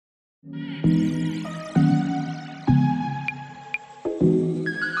What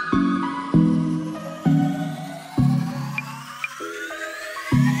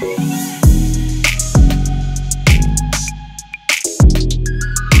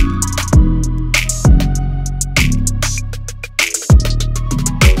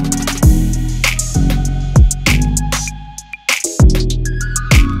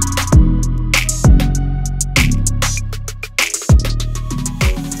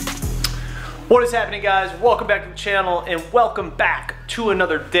is happening, guys? Welcome back to the channel and welcome back to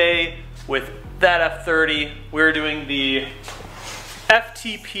another day with that F30. We're doing the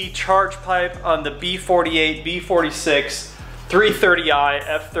FTP charge pipe on the B48, B46, 330i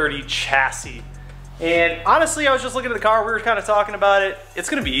F30 chassis. And honestly, I was just looking at the car, we were kind of talking about it. It's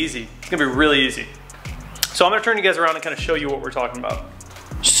gonna be easy. It's gonna be really easy. So I'm gonna turn you guys around and kind of show you what we're talking about.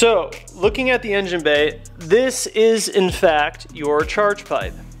 So, looking at the engine bay, this is in fact your charge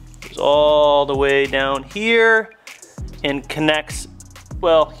pipe. Goes all the way down here and connects,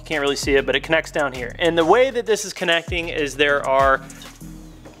 well, you can't really see it, but it connects down here. And the way that this is connecting is there are,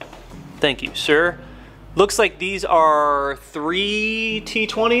 thank you, sir. Looks like these are 3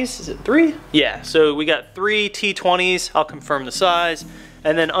 T20s, is it 3? Yeah, so we got 3 T20s, I'll confirm the size.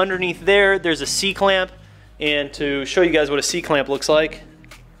 And then underneath there, there's a C-clamp. And to show you guys what a C-clamp looks like,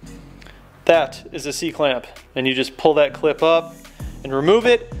 that is a C-clamp. And you just pull that clip up and remove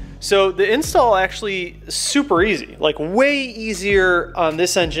it. So the install actually is super easy, like way easier on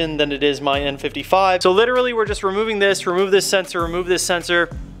this engine than it is my N55. So literally we're just removing this, remove this sensor,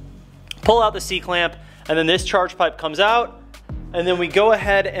 pull out the C-clamp, and then this charge pipe comes out, and then we go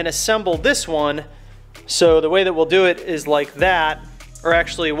ahead and assemble this one. So the way that we'll do it is like that, or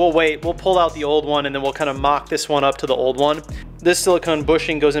actually we'll wait, we'll pull out the old one and then we'll kind of mock this one up to the old one. This silicone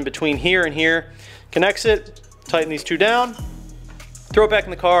bushing goes in between here and here, connects it, tighten these two down, throw it back in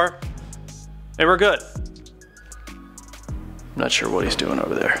the car, and we're good. I'm not sure what he's doing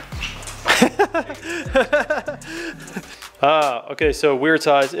over there. Okay, so weird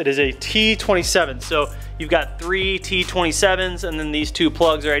size. It is a T27. So you've got 3 T27s and then these 2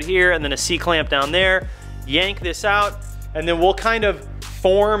 plugs right here and then a C-clamp down there. Yank this out and then we'll kind of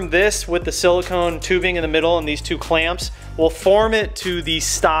form this with the silicone tubing in the middle and these 2 clamps. We'll form it to the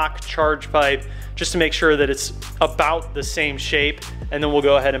stock charge pipe just to make sure that it's about the same shape, and then we'll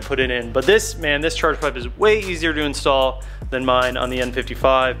go ahead and put it in. But this, man, this charge pipe is way easier to install than mine on the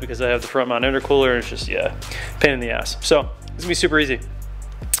N55 because I have the front mount intercooler and it's just, yeah, pain in the ass. So it's gonna be super easy.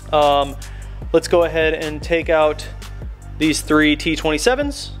 Let's go ahead and take out these 3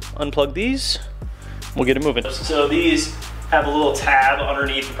 T27s, unplug these, we'll get it moving. So these have a little tab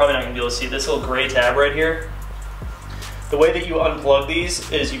underneath. You're probably not gonna be able to see this little gray tab right here. The way that you unplug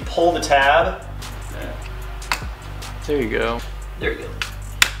these is you pull the tab. There you go. There you go.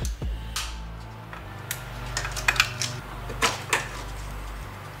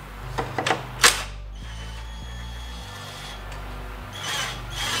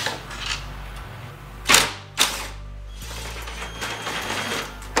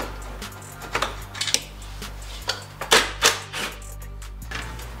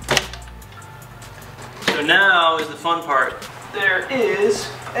 So now is the fun part. There is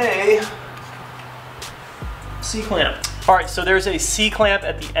a C-clamp. All right, so there's a C-clamp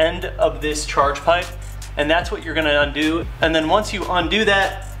at the end of this charge pipe, and that's what you're gonna undo. And then once you undo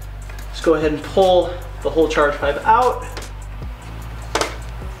that, just go ahead and pull the whole charge pipe out.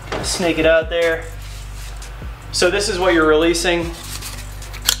 Snake it out there. So this is what you're releasing.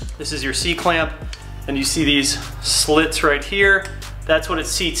 This is your C-clamp, and you see these slits right here. That's what it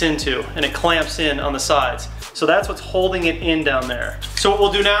seats into, and it clamps in on the sides. So that's what's holding it in down there. So what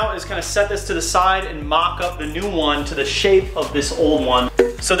we'll do now is kind of set this to the side and mock up the new one to the shape of this old one.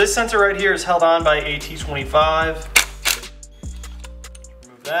 So this sensor right here is held on by a T25.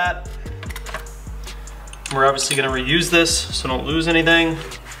 Remove that. We're obviously gonna reuse this so don't lose anything.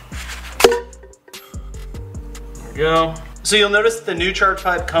 There we go. So you'll notice that the new charge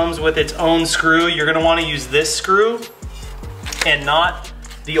pipe comes with its own screw. You're gonna wanna use this screw and not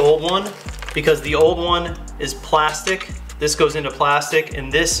the old one, because the old one is plastic. This goes into plastic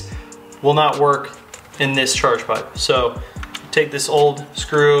and this will not work in this charge pipe. So take this old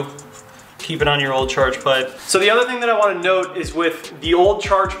screw, keep it on your old charge pipe. So the other thing that I want to note is with the old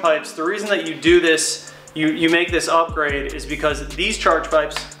charge pipes, the reason that you do this, you make this upgrade is because these charge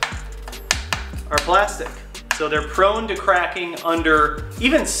pipes are plastic. So they're prone to cracking under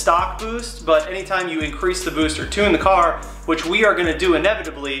even stock boost, but anytime you increase the boost or tune the car, which we are gonna do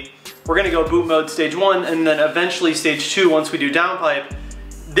inevitably, we're gonna go boot mode stage 1 and then eventually stage 2 once we do downpipe,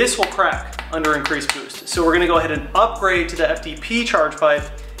 this will crack under increased boost. So we're gonna go ahead and upgrade to the FTP charge pipe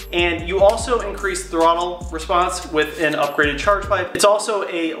And you also increase throttle response with an upgraded charge pipe. It's also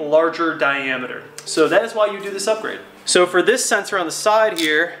a larger diameter. So that is why you do this upgrade. So for this sensor on the side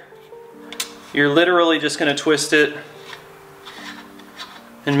here, you're literally just gonna twist it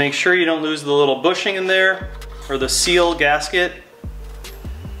and make sure you don't lose the little bushing in there or the seal gasket.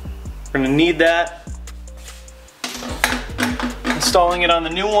 We're gonna need that. Installing it on the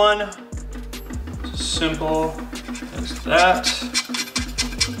new one, simple as that.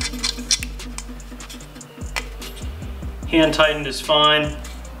 Hand tightened is fine.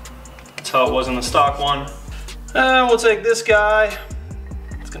 That's how it was in the stock one. And we'll take this guy.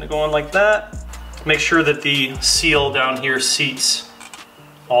 It's gonna go on like that. Make sure that the seal down here seats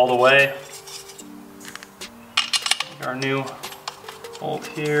all the way. Our new bolt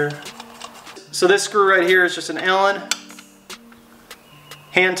here. So this screw right here is just an Allen.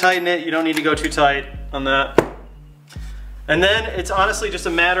 Hand tighten it, you don't need to go too tight on that. And then it's honestly just a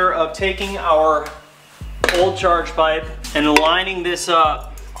matter of taking our old charge pipe and lining this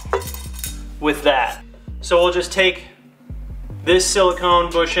up with that. So we'll just take this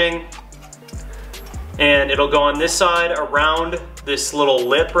silicone bushing and it'll go on this side around this little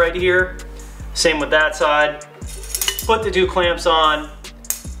lip right here. Same with that side. Put the 2 clamps on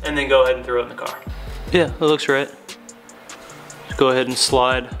and then go ahead and throw it in the car. Yeah, it looks right. Just go ahead and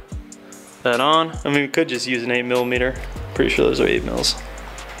slide that on. I mean, we could just use an 8mm. Pretty sure those are 8 mils.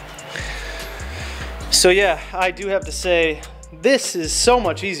 So yeah, I do have to say, this is so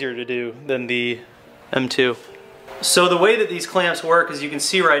much easier to do than the M2. So the way that these clamps work is you can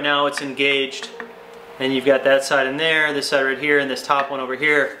see right now it's engaged and you've got that side in there, this side right here, and this top one over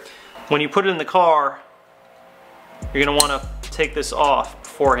here. When you put it in the car, you're gonna wanna take this off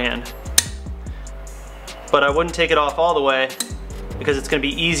beforehand. But I wouldn't take it off all the way because it's gonna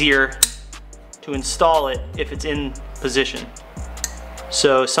be easier to install it if it's in position.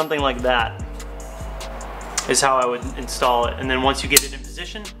 So something like that is how I would install it. And then once you get it in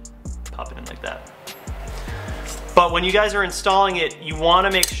position, pop it in like that. But when you guys are installing it, you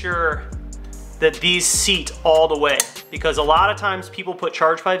wanna make sure that these seat all the way, because a lot of times people put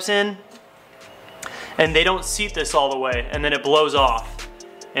charge pipes in and they don't seat this all the way and then it blows off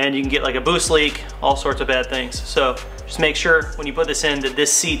and you can get like a boost leak, all sorts of bad things. So just make sure when you put this in that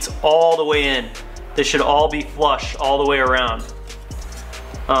this seats all the way in. This should all be flush all the way around.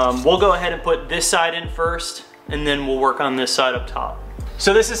 We'll go ahead and put this side in first and then we'll work on this side up top.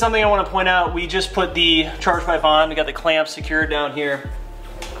 So this is something I want to point out. We just put the charge pipe on. We got the clamps secured down here.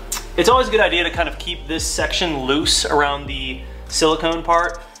 It's always a good idea to kind of keep this section loose around the silicone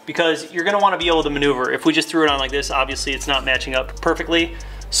part because you're going to want to be able to maneuver. If we just threw it on like this, obviously it's not matching up perfectly.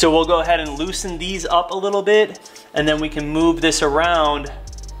 So we'll go ahead and loosen these up a little bit and then we can move this around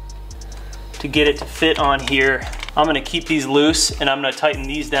to get it to fit on here. I'm gonna keep these loose and I'm gonna tighten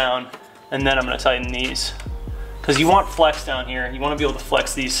these down and then I'm gonna tighten these. Because you want flex down here. You wanna be able to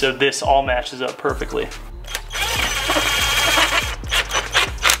flex these so this all matches up perfectly.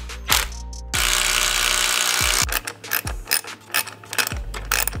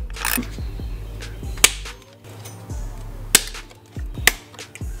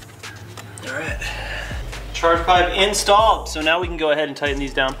 All right. Charge pipe installed. So now we can go ahead and tighten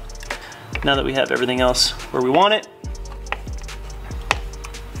these down. Now that we have everything else where we want it.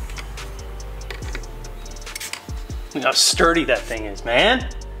 Look how sturdy that thing is, man.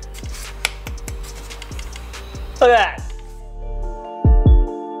 Look at that.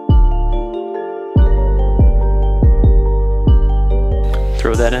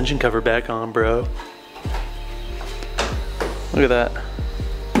 Throw that engine cover back on, bro. Look at that.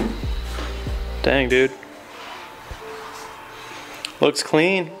 Dang, dude. Looks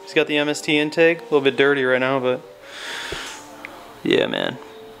clean. He's got the MST intake. A little bit dirty right now, but yeah, man.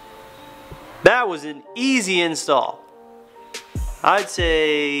 That was an easy install. I'd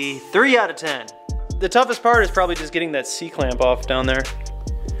say 3 out of 10. The toughest part is probably just getting that C-clamp off down there.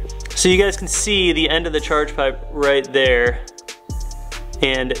 So you guys can see the end of the charge pipe right there.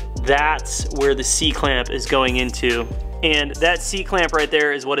 And that's where the C-clamp is going into. And that C-clamp right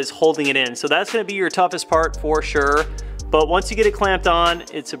there is what is holding it in. So that's gonna be your toughest part for sure. But once you get it clamped on,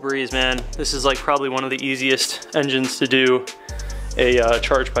 it's a breeze, man. This is like probably one of the easiest engines to do a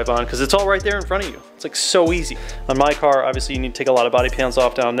charge pipe on because it's all right there in front of you. It's like so easy. On my car, obviously you need to take a lot of body panels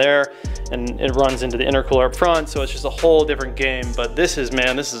off down there and it runs into the intercooler up front, so it's just a whole different game. But this is,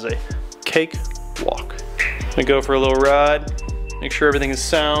 man, this is a cake walk. I'm gonna go for a little ride, make sure everything is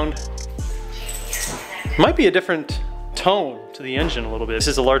sound. Might be a different tone to the engine a little bit. This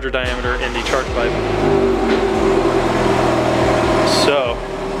is a larger diameter in the charge pipe. So,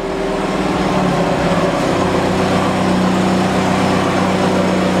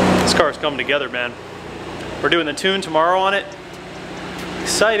 coming together, man. We're doing the tune tomorrow on it.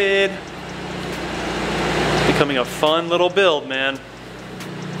 Excited. It's becoming a fun little build, man.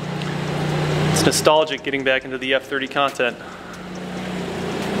 It's nostalgic getting back into the F30 content.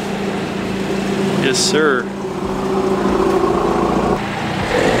 Yes, sir.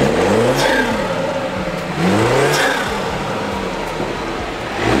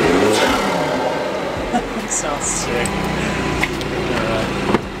 Sounds sick.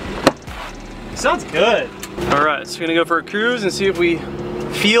 Sounds good. All right, so we're gonna go for a cruise and see if we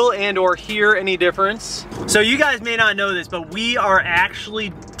feel and or hear any difference. So you guys may not know this, but we are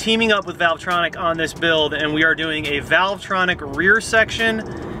actually teaming up with Valvetronic on this build, and we are doing a Valvetronic rear section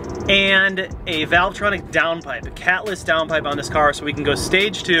and a Valvetronic downpipe, a catless downpipe on this car, so we can go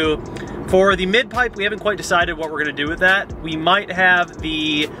stage 2. For the mid pipe, we haven't quite decided what we're gonna do with that. We might have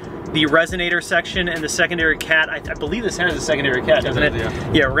the resonator section and the secondary cat. I believe this has a secondary cat, doesn't it?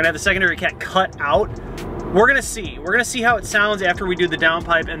 Yeah, we're gonna have the secondary cat cut out. We're gonna see. We're gonna see how it sounds after we do the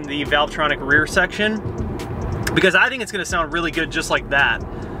downpipe and the Valvetronic rear section, because I think it's gonna sound really good just like that.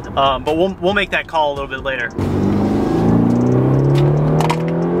 But we'll make that call a little bit later.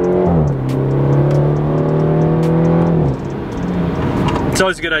 It's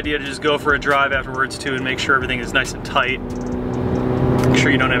always a good idea to just go for a drive afterwards too and make sure everything is nice and tight. Make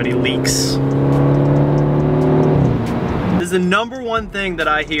sure you don't have any leaks. This is the #1 thing that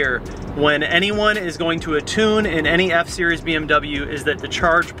I hear when anyone is going to a tune in any F-Series BMW is that the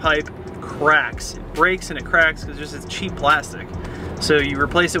charge pipe cracks. It breaks and it cracks because it's just cheap plastic. So you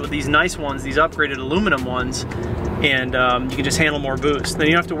replace it with these nice ones, these upgraded aluminum ones, and you can just handle more boost. Then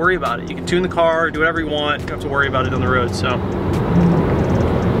you don't have to worry about it. You can tune the car, do whatever you want, you don't have to worry about it on the road. So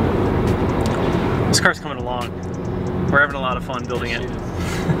this car's coming along. We're having a lot of fun building it.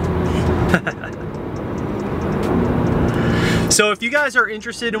 So if you guys are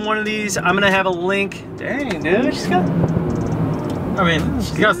interested in one of these, I'm gonna have a link. Dang, dude, she's got... I mean,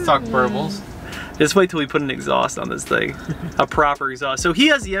 she's got stock purples. Just wait till we put an exhaust on this thing. A proper exhaust. So he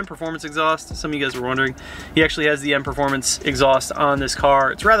has the M Performance exhaust. Some of you guys were wondering. He actually has the M Performance exhaust on this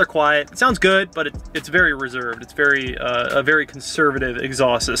car. It's rather quiet. It sounds good, but it's very reserved. It's very a very conservative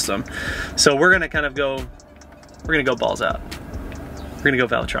exhaust system. So we're gonna kind of go, we're gonna go balls out. We're gonna go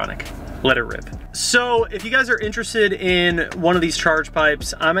Valvetronic. Let it rip. So if you guys are interested in one of these charge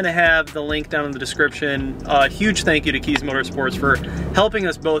pipes, I'm gonna have the link down in the description. Huge thank you to Keys Motorsports for helping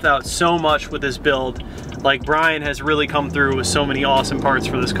us both out so much with this build. Like, Brian has really come through with so many awesome parts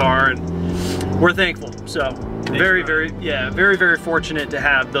for this car, and we're thankful. So very fortunate to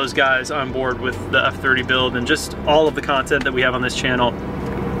have those guys on board with the F30 build and just all of the content that we have on this channel.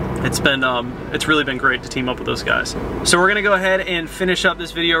 It's really been great to team up with those guys. So we're gonna go ahead and finish up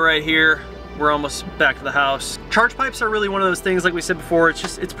this video right here. We're almost back to the house. Charge pipes are really one of those things, like we said before,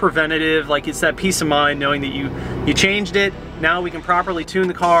 it's preventative. Like, it's that peace of mind knowing that you changed it. Now we can properly tune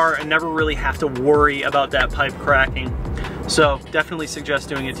the car and never really have to worry about that pipe cracking. So definitely suggest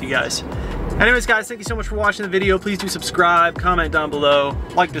doing it to you guys. Anyways guys, thank you so much for watching the video. Please do subscribe, comment down below,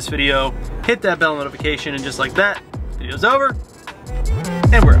 like this video, hit that bell notification, and just like that, video's over.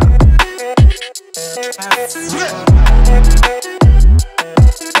 And we're out.